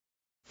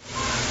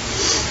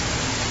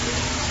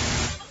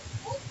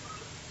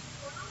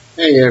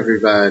Hey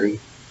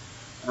everybody.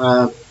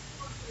 Uh,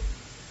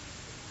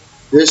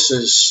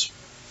 this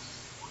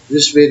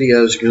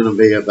video is going to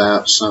be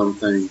about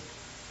something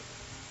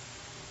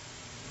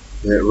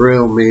that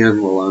real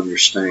men will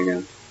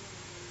understand.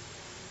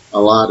 A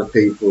lot of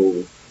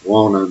people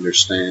won't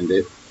understand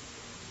it.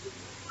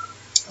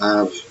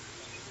 I've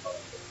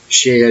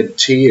shed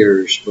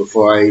tears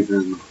before I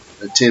even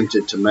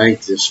attempted to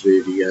make this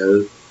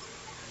video,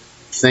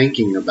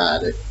 thinking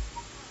about it.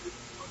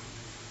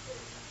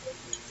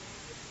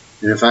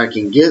 And if I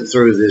can get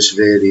through this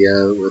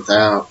video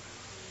without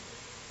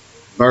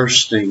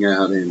bursting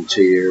out in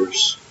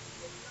tears,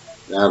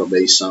 that'll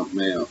be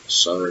something else.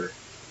 So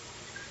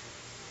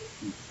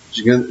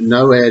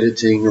no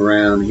editing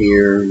around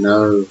here,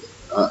 no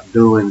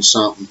doing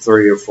something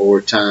 3 or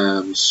 4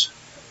 times.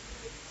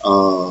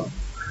 I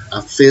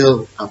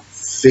feel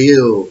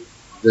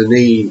the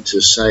need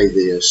to say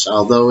this,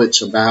 although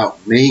it's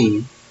about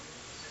me,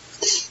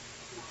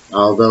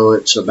 although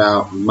it's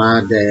about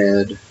my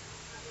dad,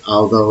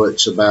 although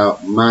it's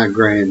about my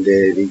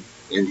granddaddy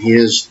and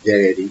his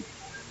daddy,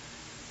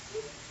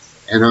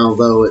 and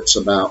although it's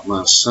about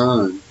my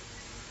son,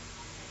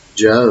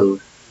 Joe.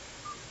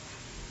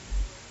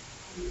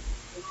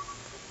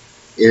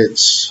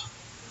 It's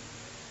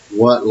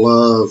what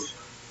love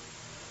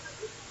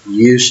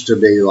used to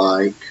be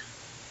like,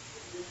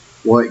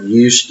 what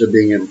used to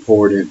be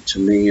important to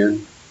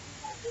men,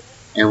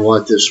 and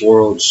what this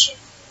world's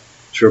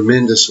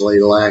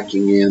tremendously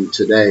lacking in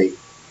today.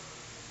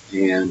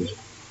 And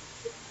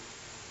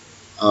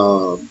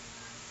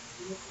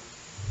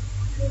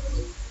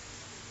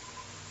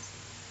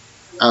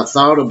I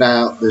thought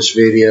about this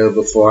video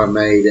before I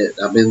made it.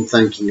 I've been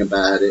thinking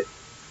about it,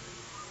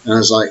 and I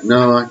was like,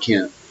 no, I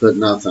can't put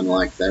nothing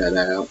like that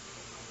out.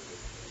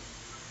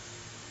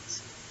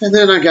 And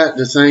then I got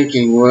to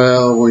thinking,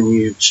 well, when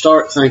you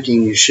start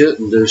thinking you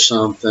shouldn't do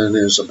something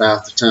is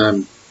about the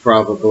time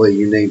probably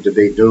you need to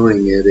be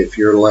doing it, if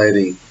you're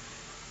letting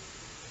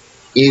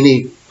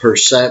any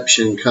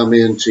perception come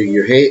into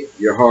your head,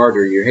 your heart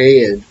or your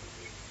head,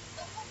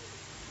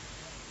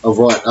 of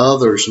what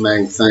others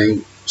may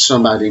think.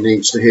 Somebody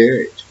needs to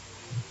hear it.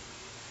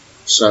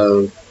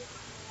 So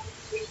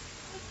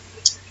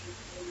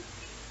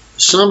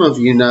some of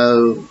you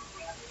know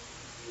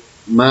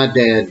my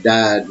dad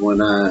died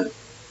when I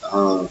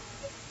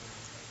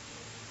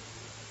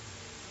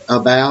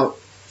about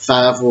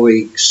 5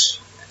 weeks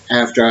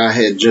after I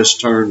had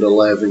just turned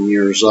 11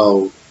 years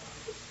old.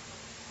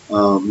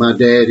 My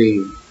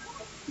daddy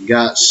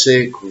got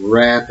sick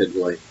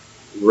rapidly.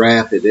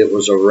 It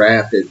was a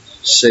rapid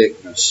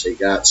sickness. He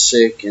got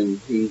sick and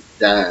he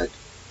died.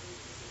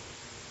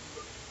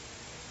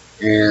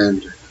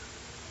 And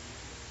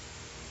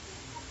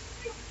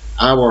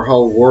our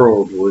whole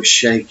world was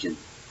shaken.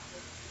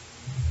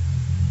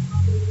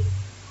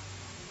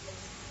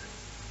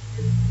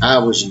 I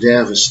was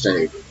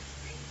devastated.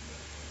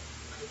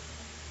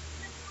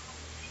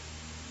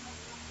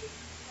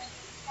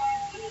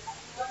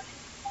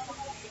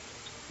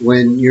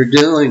 When you're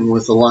dealing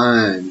with the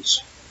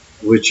lines,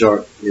 which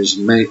is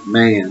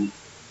man,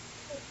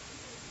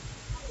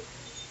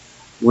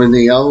 when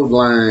the old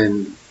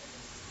line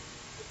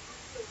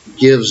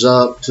gives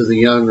up to the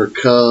younger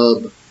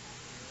cub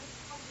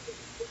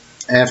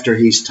after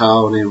he's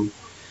taught him,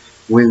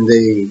 when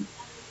the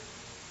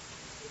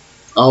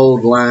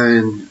old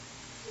line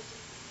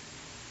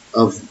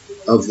of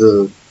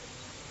the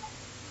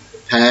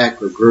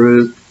pack or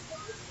group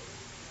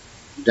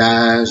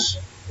dies,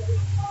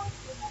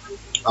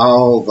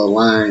 all the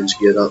lines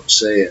get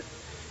upset.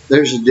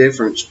 There's a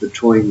difference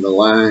between the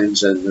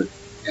lions and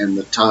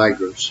the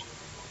tigers.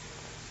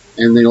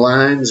 And the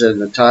lions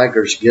and the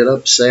tigers get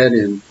upset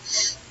in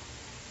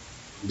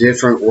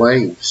different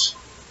ways.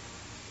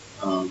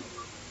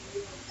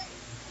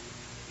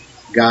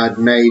 God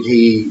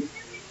made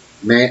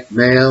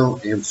male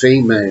and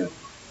female,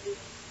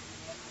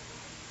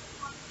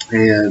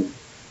 and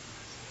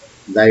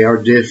they are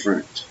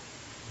different.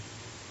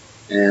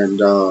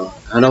 And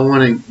I don't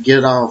want to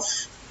get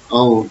off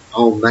on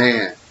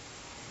that,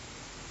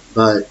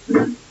 but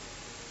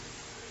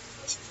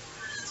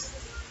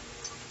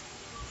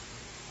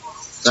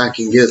I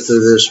can get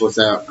through this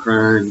without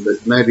crying.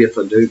 But maybe if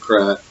I do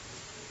cry,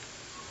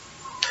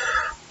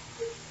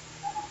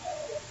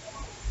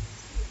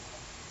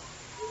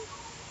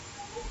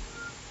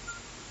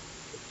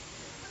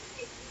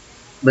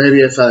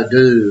 maybe if I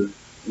do,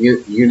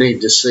 you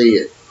need to see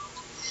it.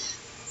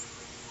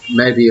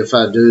 Maybe if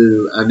I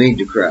do, I need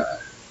to cry.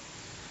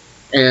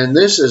 And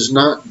this is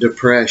not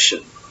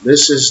depression.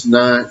 This is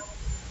not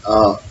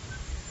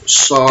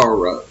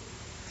sorrow.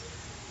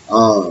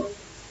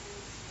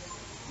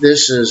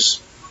 This is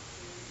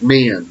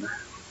men,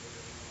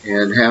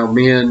 and how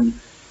men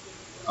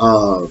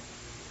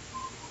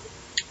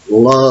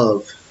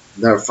love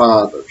their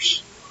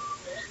fathers,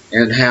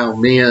 and how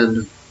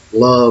men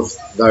love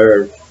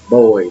their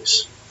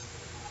boys.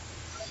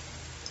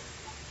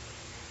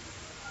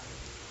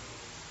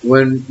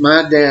 When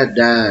my dad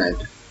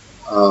died,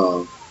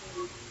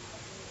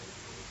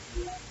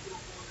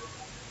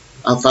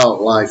 I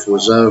thought life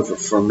was over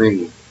for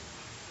me.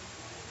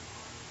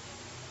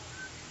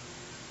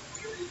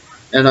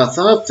 And I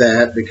thought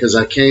that because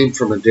I came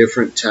from a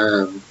different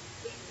time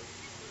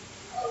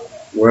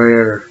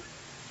where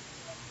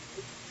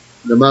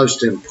the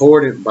most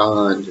important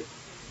bond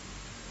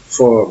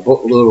for a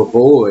little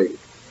boy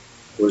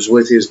was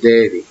with his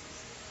daddy.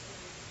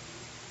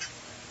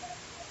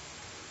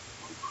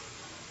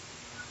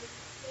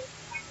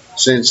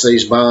 Since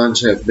these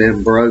bonds have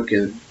been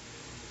broken,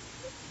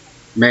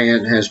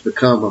 man has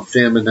become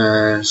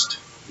effeminized,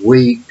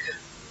 weak,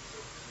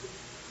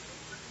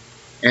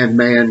 and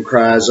man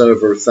cries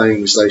over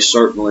things they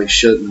certainly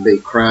shouldn't be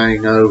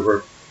crying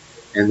over,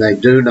 and they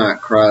do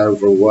not cry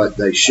over what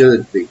they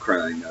should be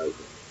crying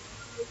over.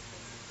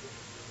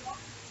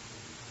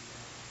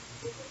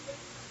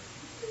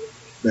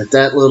 But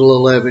that little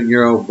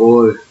 11-year-old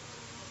boy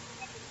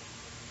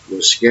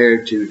was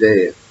scared to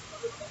death.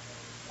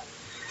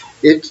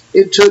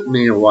 It took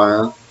me a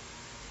while.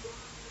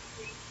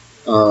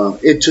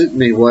 It took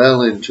me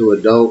well into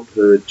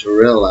adulthood to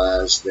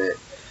realize that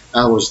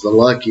I was the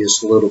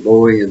luckiest little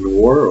boy in the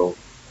world,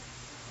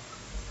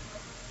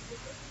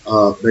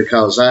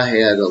 because I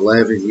had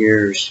 11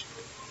 years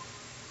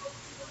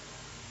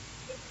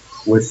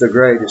with the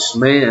greatest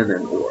man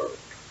in the world.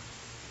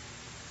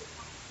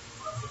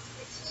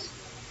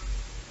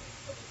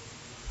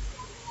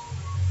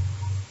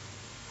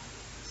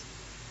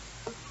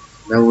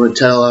 And I want to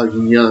tell all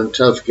you young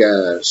tough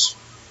guys,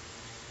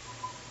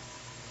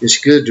 it's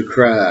good to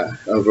cry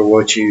over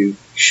what you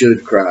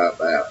should cry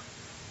about.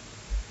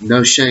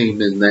 No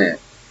shame in that.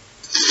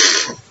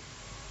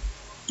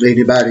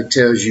 Anybody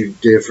tells you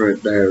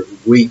different, they're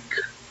weak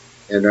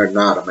and they're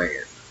not a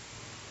man.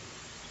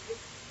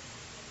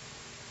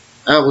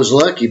 I was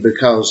lucky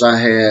because I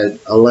had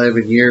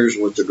 11 years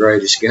with the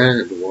greatest guy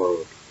in the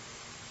world.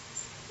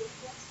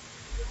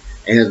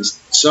 And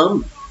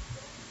some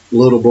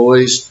little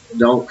boys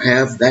don't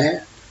have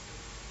that.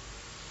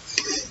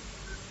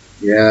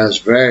 Yeah, I was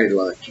very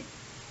lucky.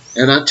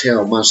 And I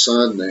tell my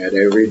son that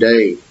every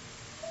day.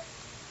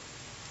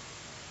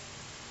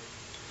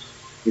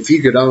 If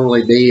you could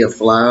only be a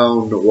fly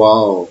on the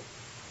wall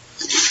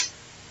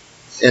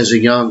as a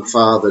young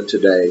father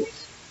today,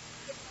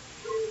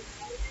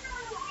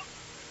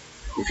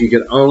 if you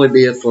could only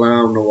be a fly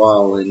on the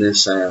wall in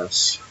this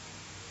house,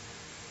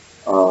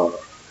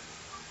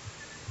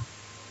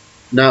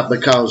 not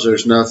because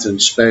there's nothing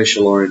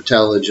special or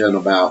intelligent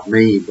about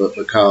me, but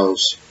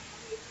because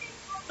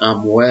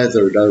I'm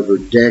weathered over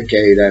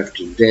decade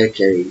after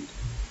decade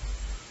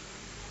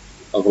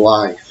of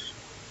life.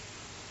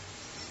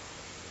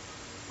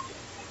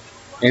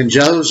 And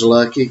Joe's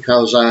lucky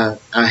because I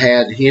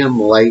had him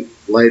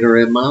later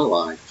in my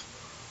life.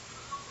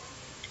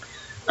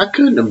 I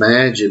couldn't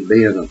imagine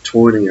being a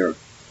 20-ish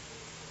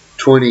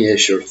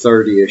or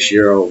 30-ish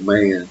year old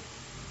man,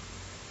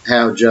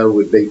 how Joe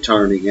would be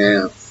turning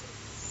out.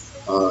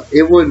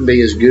 It wouldn't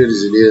be as good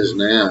as it is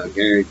now, I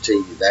guarantee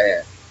you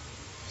that.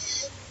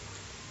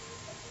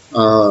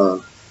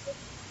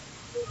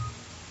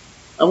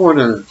 I want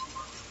to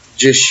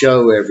just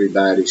show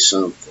everybody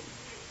something,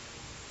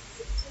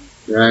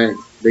 right?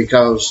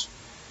 Because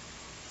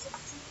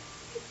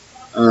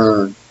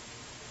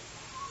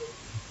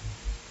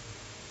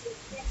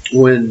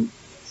when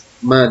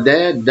my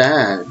dad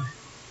died,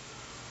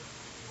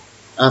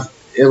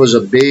 it was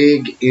a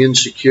big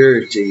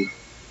insecurity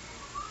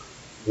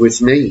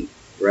with me,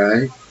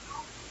 right?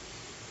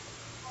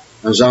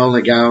 I was the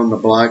only guy on the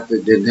block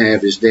that didn't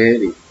have his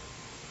daddy.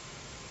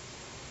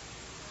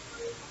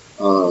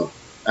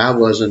 I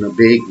wasn't a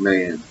big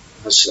man.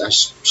 I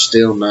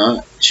still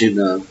not, you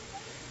know.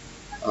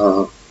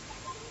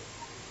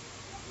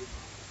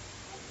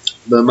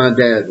 But my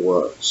dad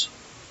was.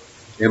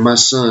 And my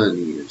son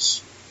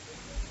is.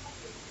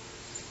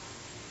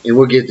 And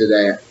we'll get to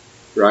that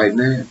right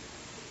now.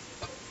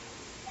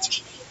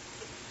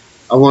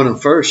 I want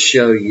to first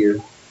show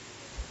you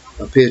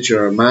a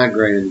picture of my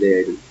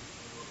granddaddy.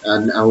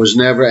 I was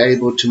never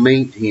able to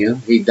meet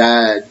him. He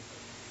died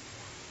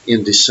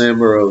in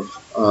December of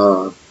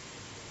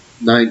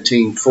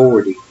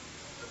 1940.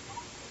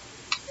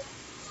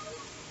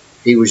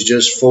 He was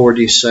just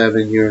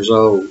 47 years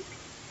old.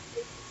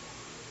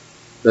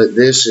 But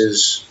this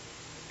is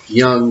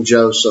young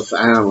Joseph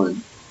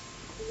Allen,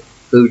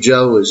 who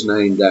Joe is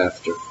named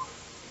after.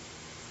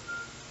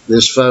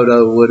 This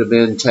photo would have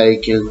been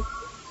taken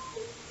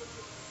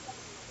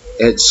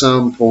at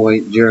some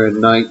point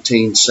during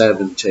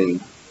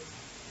 1917.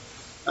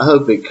 I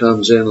hope it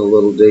comes in a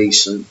little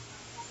decent.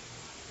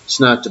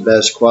 It's not the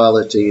best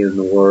quality in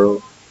the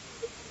world.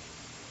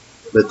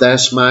 But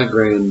that's my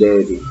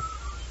granddaddy,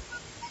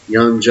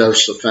 young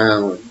Joseph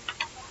Allen.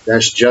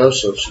 That's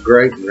Joseph's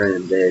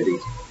great-granddaddy.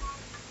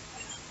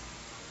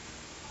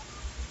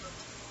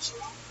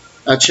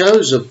 I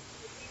chose a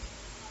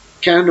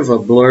kind of a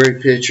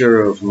blurry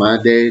picture of my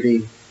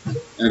daddy,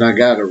 and I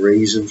got a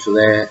reason for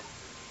that.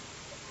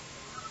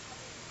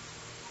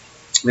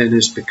 And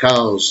it's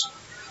because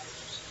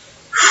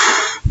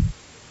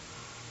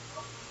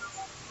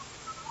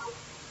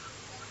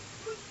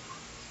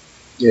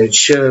It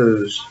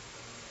shows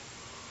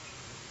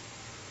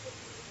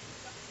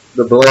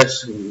the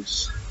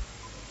blessings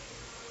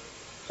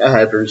I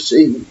have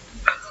received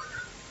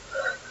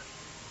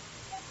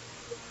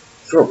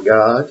from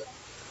God.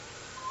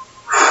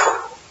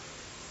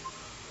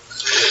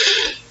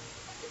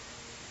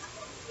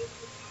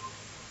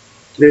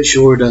 It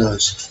sure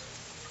does.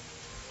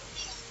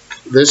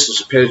 This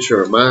is a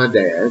picture of my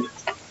dad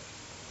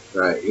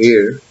right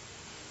here.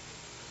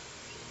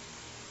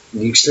 You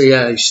can see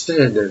how he's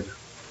standing,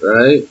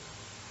 right?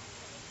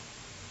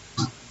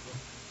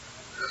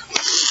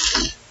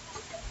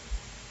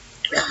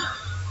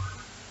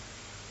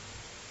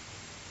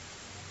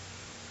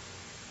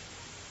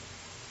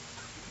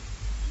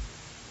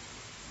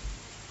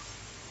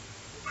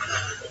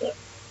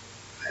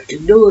 I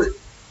can do it.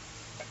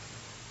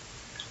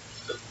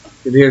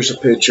 And here's a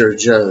picture of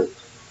Joe.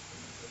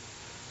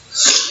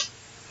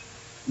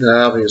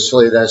 Now,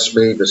 obviously, that's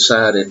me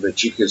beside him,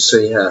 but you can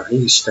see how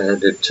he's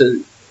standing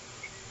too,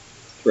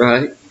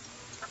 right?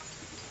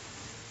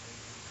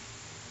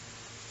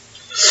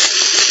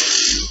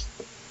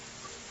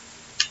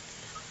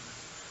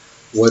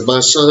 When my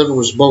son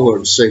was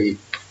born, see,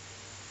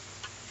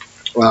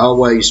 I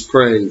always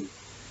prayed,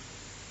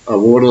 I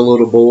want a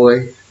little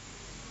boy.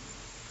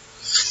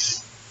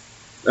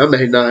 I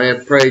may not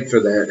have prayed for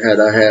that had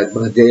I had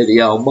my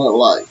daddy all my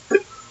life.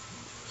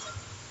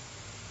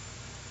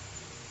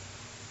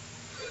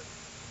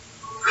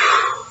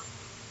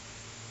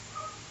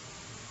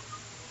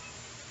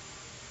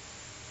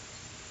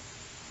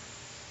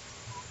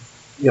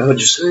 Y'all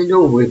just hang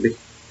on with me.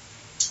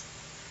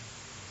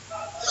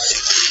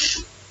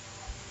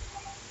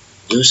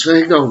 Just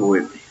hang on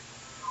with me.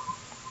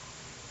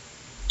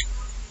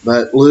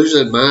 But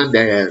losing my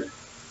dad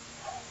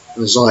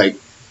was like,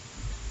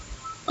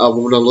 I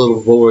want a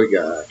little boy,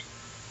 God.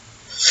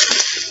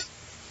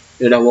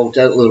 And I want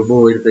that little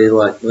boy to be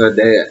like my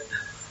dad.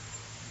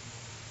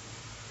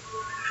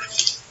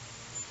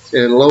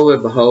 And lo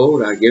and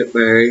behold, I get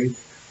married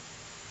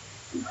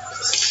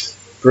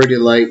pretty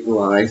late in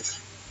life.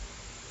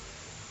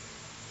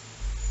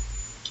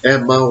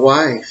 And my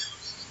wife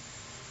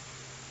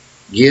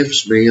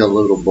gives me a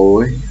little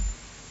boy.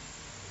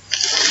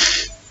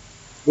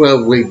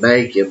 Well, we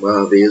make him,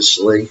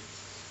 obviously.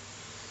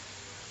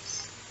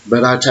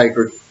 But I take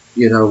her,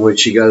 when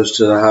she goes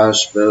to the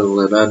hospital,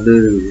 and I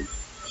knew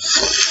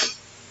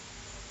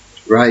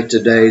right the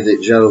day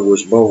that Joe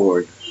was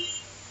born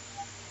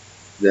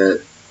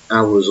that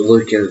I was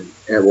looking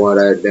at what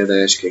I had been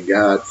asking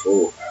God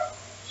for.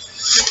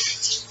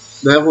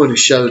 Now I want to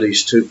show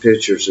these two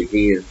pictures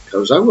again,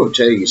 because I'm going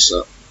to tell you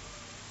something.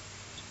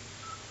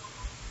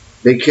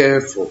 Be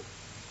careful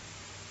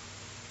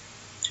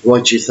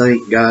what you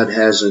think God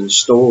has in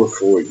store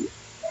for you.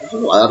 There's a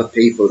lot of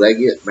people, they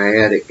get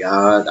mad at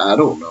God. I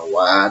don't know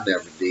why. I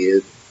never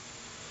did.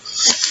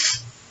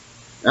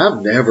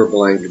 I've never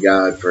blamed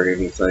God for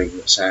anything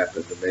that's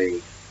happened to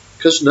me,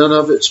 because none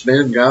of it's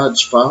been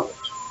God's fault.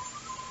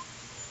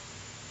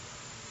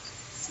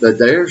 But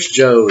there's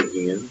Joe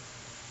again.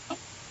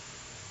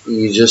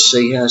 You just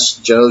see how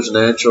Joe's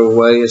natural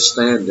way is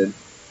standing.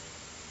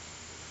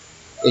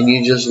 And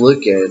you just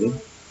look at him.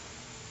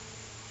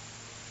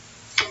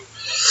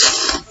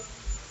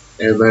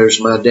 And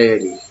there's my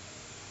daddy.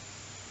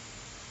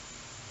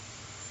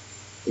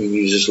 And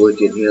you just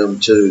look at him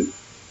too.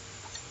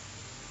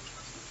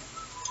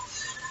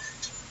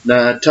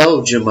 Now, I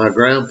told you my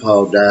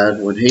grandpa died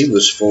when he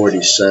was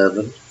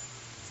 47.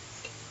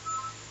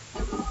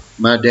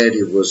 My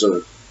daddy was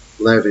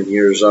 11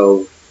 years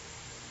old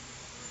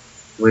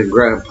when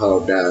grandpa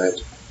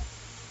died.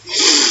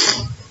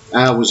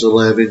 I was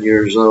 11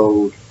 years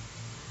old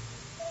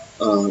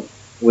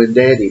when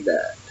daddy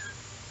died.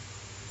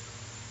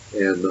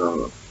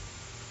 And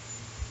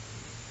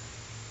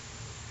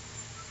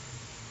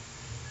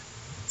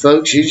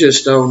folks, you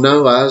just don't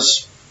know.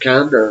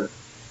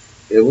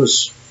 It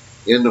was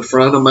in the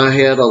front of my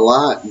head a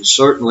lot, and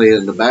certainly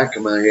in the back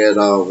of my head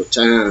all the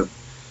time.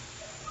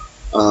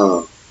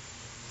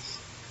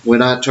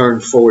 When I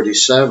turned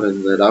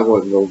 47, that I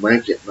wasn't going to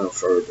make it no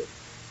further.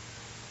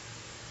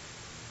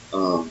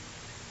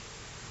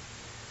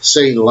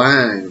 See,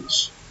 lion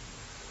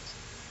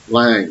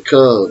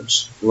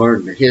cubs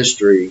learn the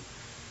history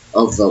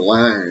of the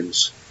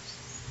lions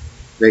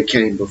that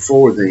came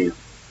before them.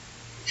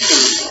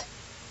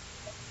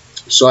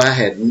 So I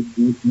had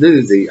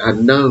I'd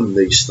known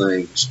these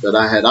things, but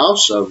I had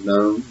also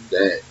known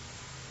that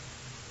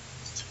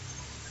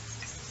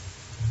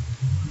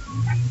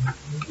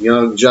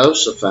young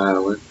Joseph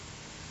Allen,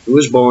 who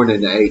was born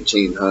in the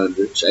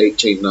 1800s,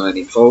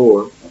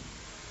 1894,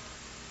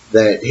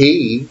 that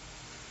he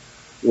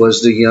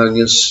was the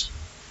youngest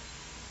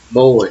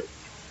boy.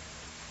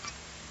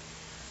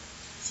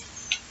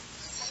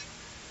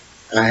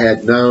 I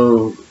had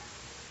known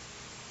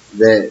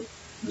that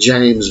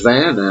James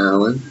Van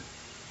Allen,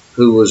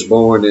 who was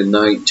born in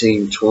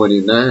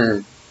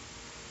 1929,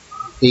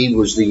 he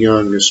was the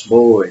youngest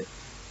boy.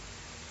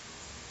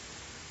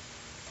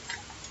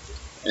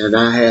 And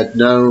I had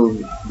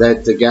known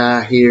that the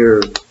guy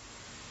here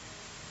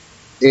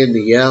in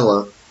the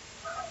yellow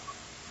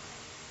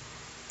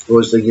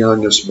was the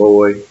youngest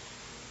boy,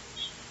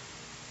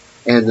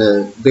 and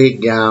the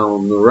big guy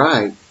on the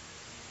right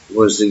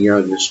was the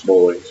youngest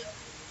boy.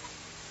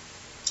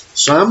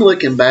 So I'm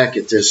looking back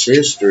at this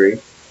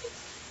history,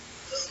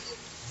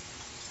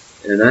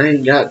 and I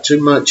ain't got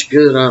too much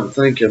good I'm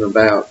thinking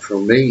about for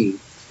me.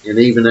 And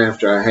even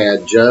after I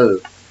had Joe,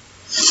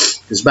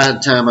 because by the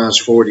time I was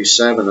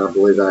 47, I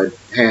believe I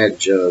had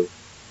Joe.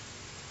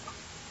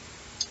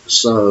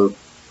 So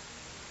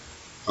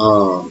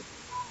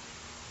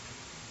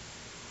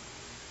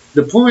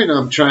the point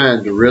I'm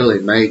trying to really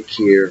make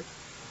here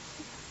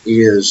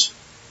is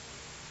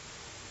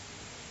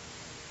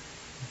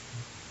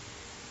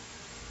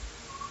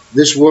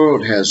this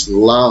world has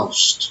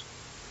lost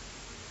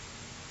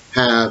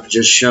how I've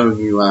just shown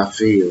you I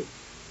feel.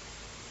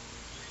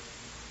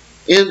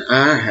 In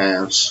our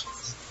house,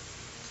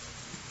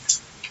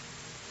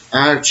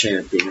 our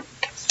champion,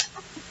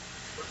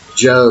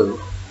 Joe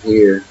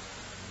here,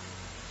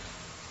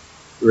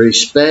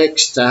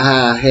 respects to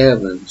high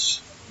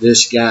heavens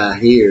this guy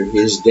here,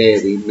 his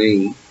daddy,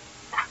 me.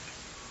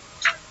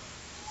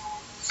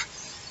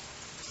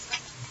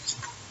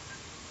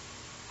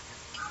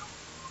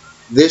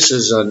 This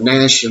is a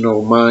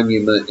national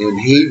monument and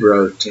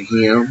hero to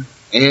him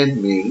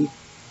and me.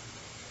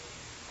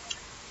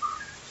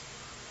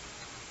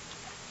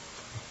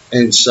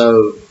 And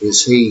so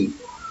is he.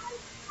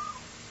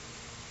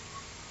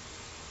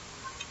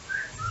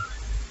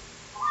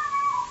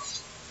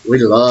 We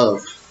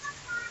love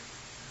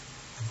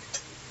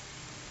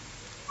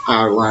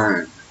our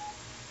line.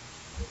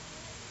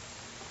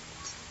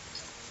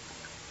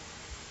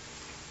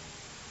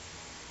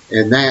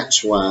 And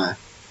that's why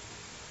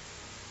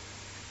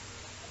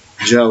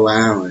Joe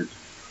Allen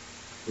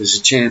is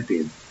a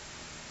champion.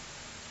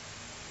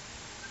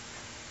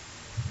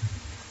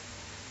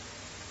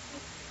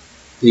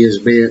 He has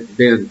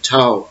been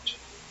taught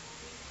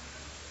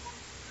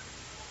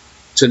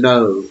to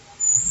know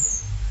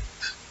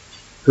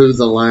who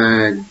the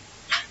line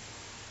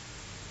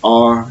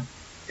are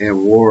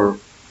and were.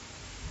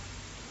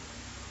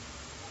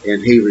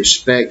 And he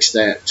respects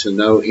that to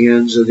no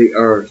ends of the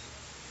earth.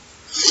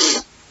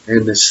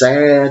 And the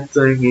sad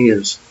thing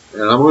is,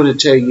 and I want to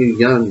tell you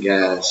young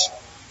guys,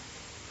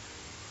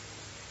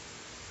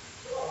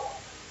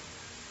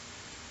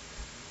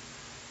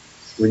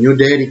 when your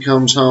daddy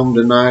comes home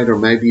tonight, or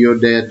maybe your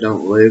dad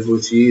don't live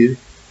with you,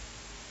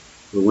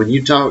 but when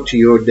you talk to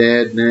your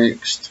dad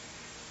next,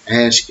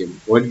 ask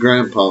him, what did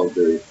Grandpa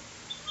do?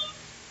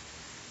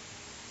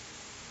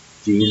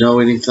 Do you know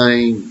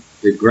anything?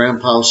 Did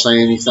Grandpa say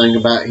anything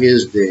about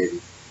his daddy?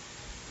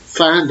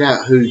 Find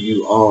out who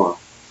you are.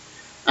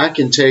 I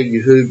can tell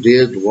you who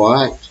did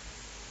what,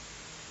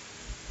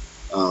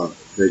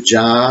 the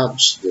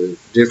jobs, the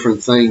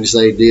different things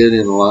they did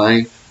in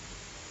life.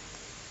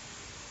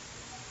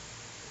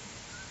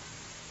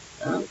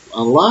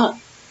 A lot.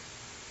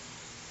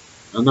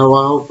 I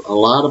know a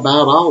lot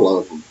about all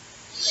of them,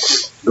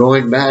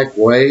 going back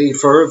way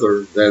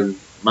further than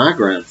my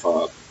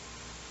grandfather,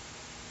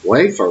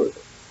 way further.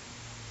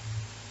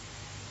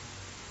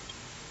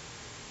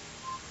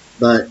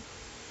 But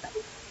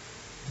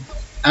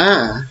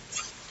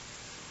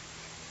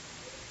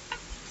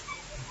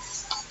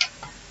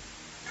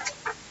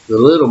the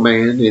little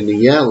man in the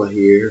yellow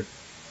here,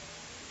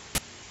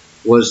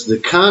 was the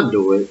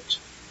conduit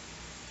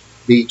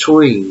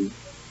between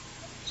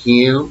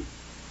him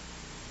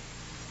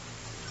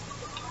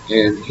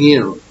and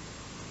him.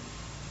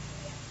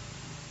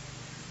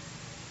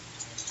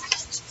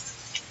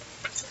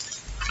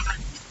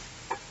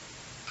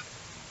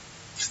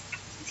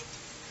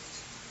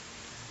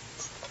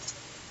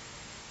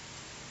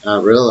 I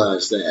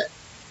realize that.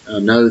 I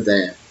know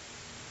that.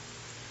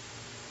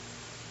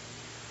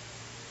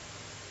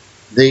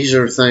 These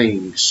are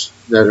things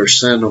that are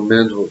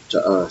sentimental to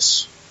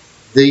us.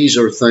 These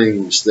are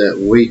things that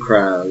we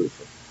cry over.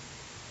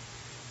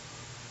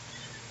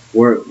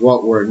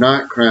 What we're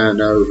not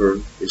crying over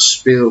is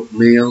spilled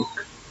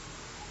milk,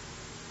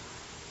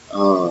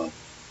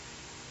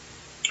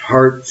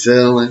 hurt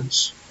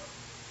feelings.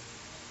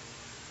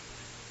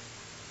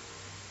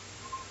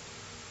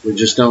 We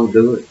just don't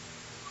do it.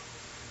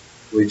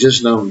 We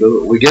just don't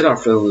do it. We get our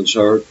feelings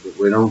hurt, but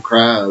we don't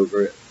cry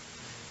over it.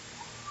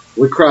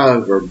 We cry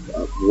over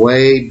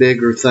way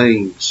bigger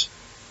things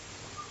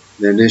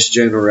than this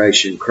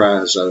generation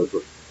cries over.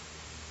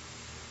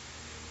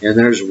 And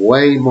there's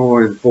way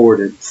more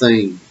important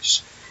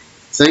things.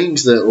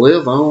 Things that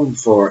live on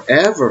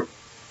forever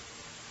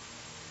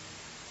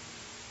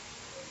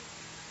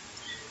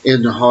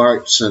in the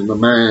hearts and the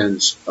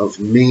minds of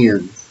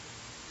men.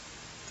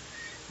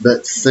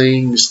 But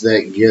things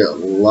that get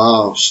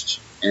lost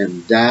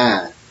and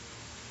die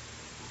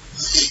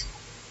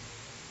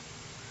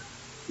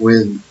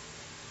when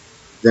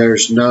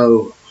there's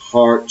no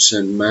hearts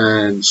and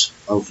minds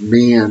of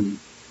men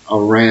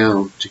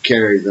around to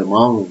carry them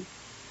on.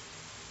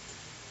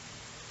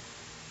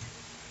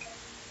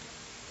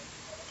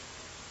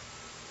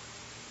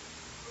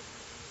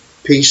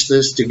 Piece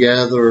this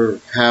together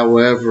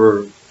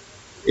however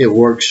it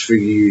works for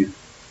you.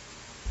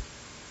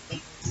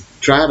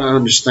 Try to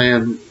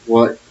understand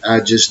what I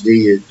just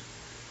did.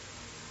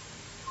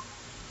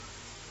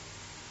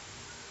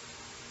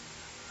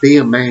 Be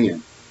a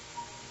man.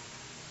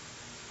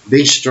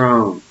 Be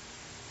strong.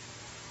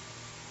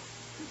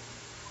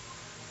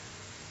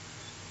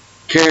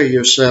 Carry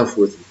yourself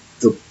with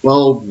the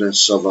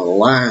boldness of a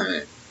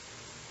lion.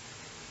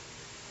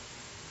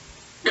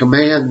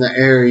 Command the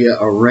area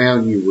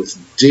around you with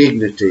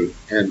dignity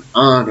and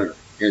honor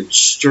and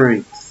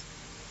strength.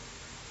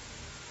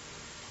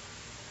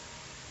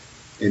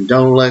 And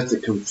don't let the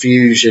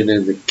confusion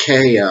and the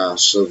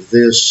chaos of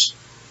this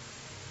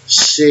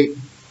sick,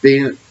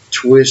 bent,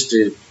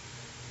 twisted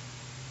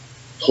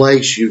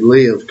place you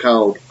live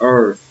called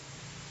earth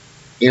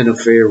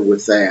interfere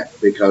with that,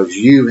 because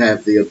you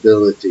have the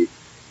ability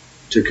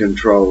to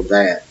control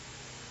that.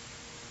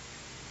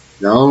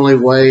 The only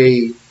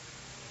way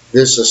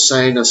this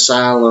insane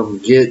asylum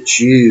gets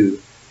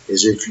you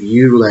is if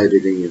you let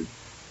it in.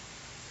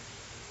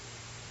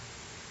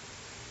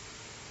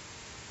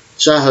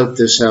 So I hope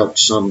this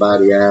helps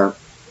somebody out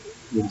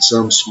in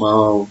some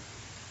small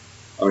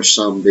or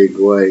some big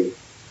way.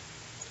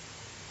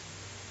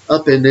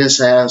 Up in this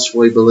house,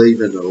 we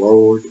believe in the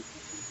Lord.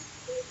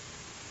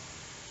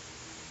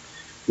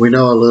 We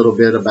know a little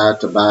bit about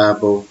the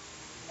Bible.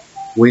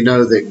 We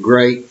know that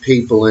great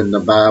people in the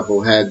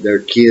Bible had their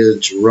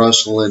kids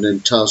rustling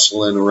and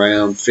tussling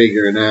around,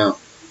 figuring out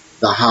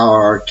the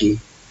hierarchy.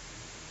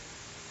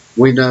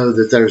 We know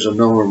that there's a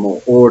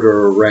normal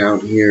order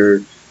around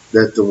here,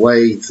 that the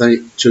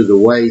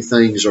way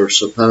things are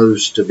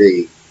supposed to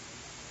be.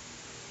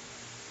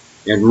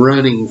 And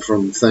running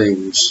from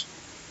things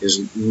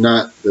is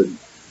not the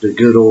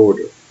good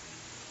order.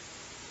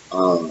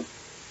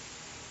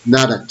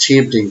 Not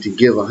attempting to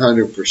give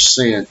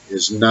 100%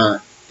 is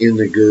not in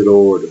the good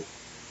order.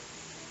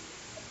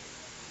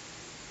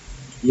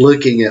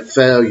 Looking at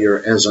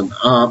failure as an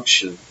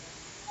option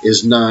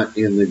is not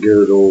in the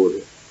good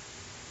order.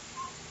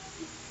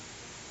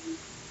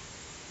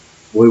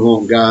 We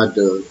want God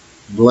to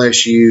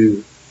bless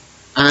you.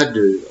 I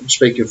do. I'm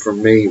speaking for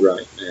me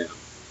right now.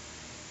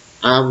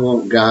 I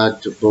want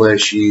God to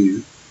bless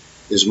you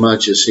as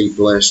much as He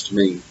blessed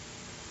me.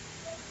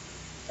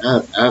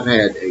 I've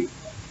had a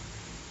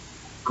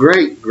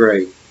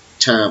great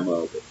time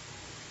of it.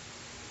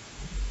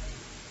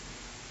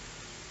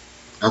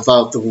 I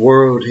thought the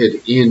world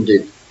had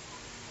ended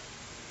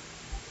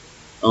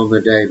on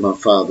the day my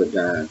father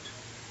died.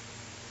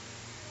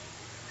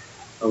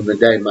 On the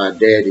day my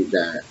daddy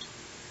died.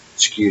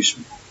 Excuse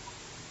me.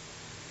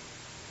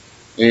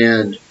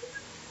 And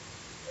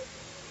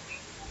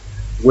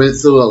went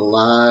through a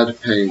lot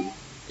of pain.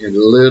 And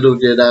little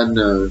did I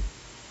know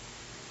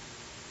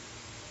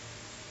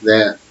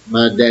that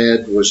my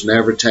dad was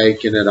never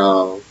taken at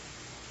all.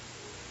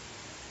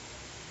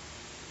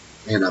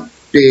 And a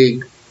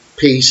big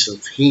piece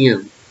of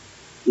him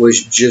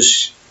was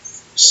just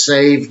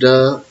saved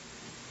up,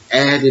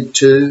 added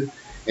to,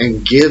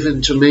 and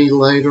given to me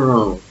later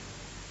on.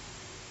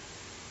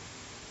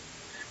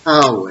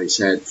 I always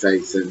had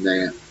faith in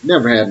that.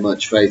 Never had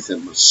much faith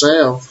in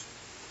myself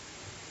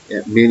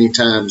at many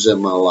times in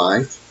my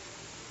life.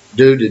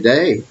 Do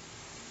today.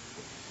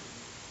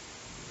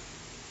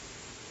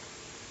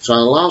 So I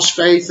lost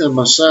faith in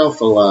myself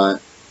a lot,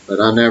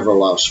 but I never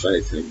lost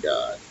faith in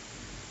God.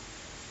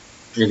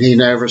 And He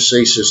never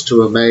ceases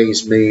to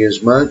amaze me.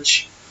 As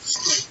much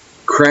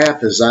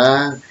crap as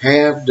I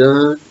have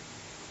done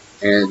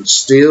and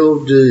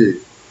still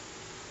do,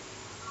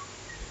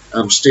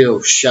 I'm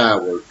still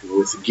showered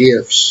with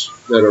gifts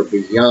that are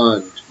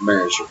beyond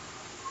measure.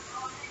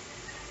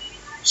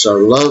 So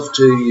love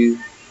to you.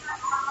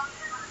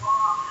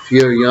 If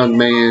you're a young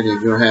man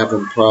and you're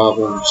having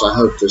problems, I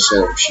hope this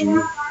helps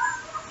you.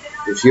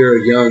 If you're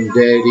a young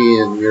daddy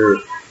and you're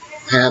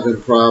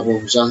having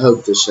problems, I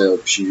hope this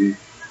helps you.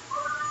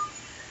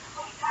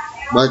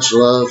 Much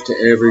love to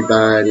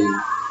everybody,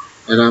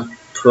 and I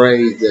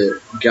pray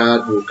that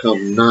God will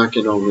come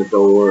knocking on the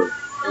door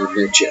and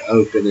that you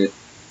open it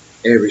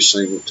every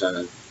single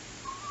time.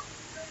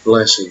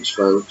 Blessings,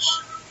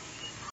 folks.